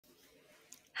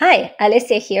Hi,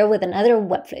 Alicia here with another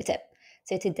Webflow tip.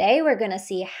 So today we're going to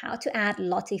see how to add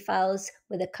lottie files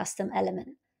with a custom element.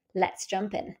 Let's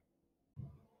jump in.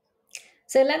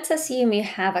 So let's assume you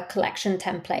have a collection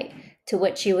template to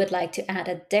which you would like to add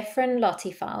a different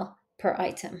lottie file per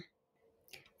item.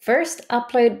 First,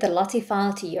 upload the lottie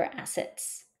file to your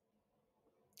assets.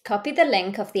 Copy the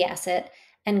link of the asset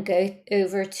and go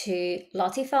over to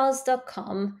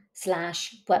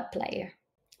lottiefiles.com/webplayer.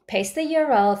 Paste the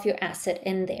URL of your asset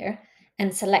in there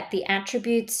and select the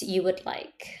attributes you would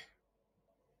like.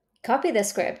 Copy the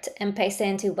script and paste it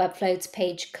into Webflow's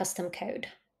page custom code.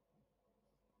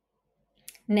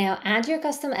 Now add your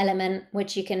custom element,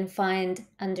 which you can find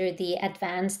under the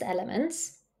advanced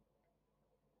elements.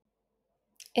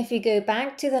 If you go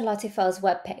back to the Lottie Files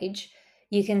webpage,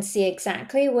 you can see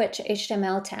exactly which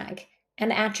HTML tag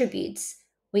and attributes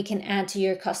we can add to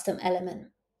your custom element.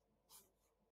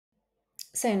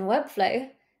 So in Webflow,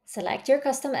 select your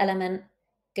custom element,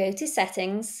 go to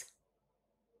Settings,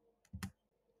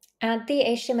 add the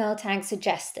HTML tag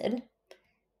suggested,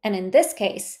 and in this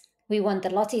case, we want the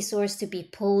lottie source to be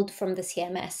pulled from the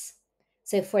CMS.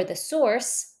 So for the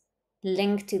source,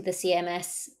 link to the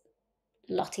CMS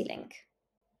lottie link.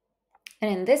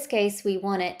 And in this case, we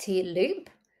want it to loop,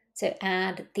 so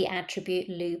add the attribute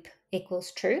loop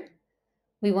equals true.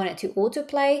 We want it to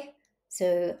autoplay,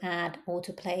 so add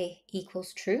autoplay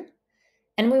equals true.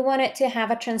 And we want it to have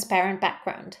a transparent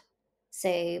background,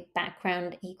 so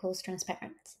background equals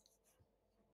transparent.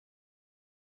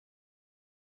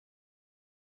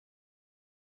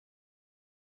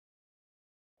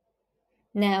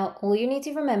 Now, all you need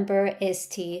to remember is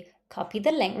to copy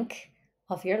the link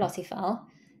of your lottie file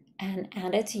and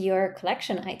add it to your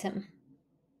collection item.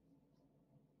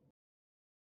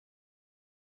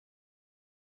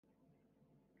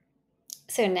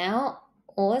 So now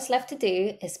all is left to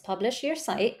do is publish your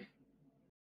site.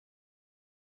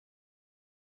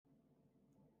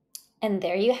 And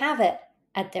there you have it,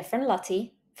 a different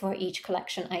lottie for each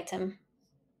collection item.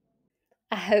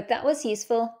 I hope that was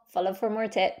useful. Follow for more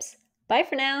tips. Bye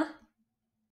for now.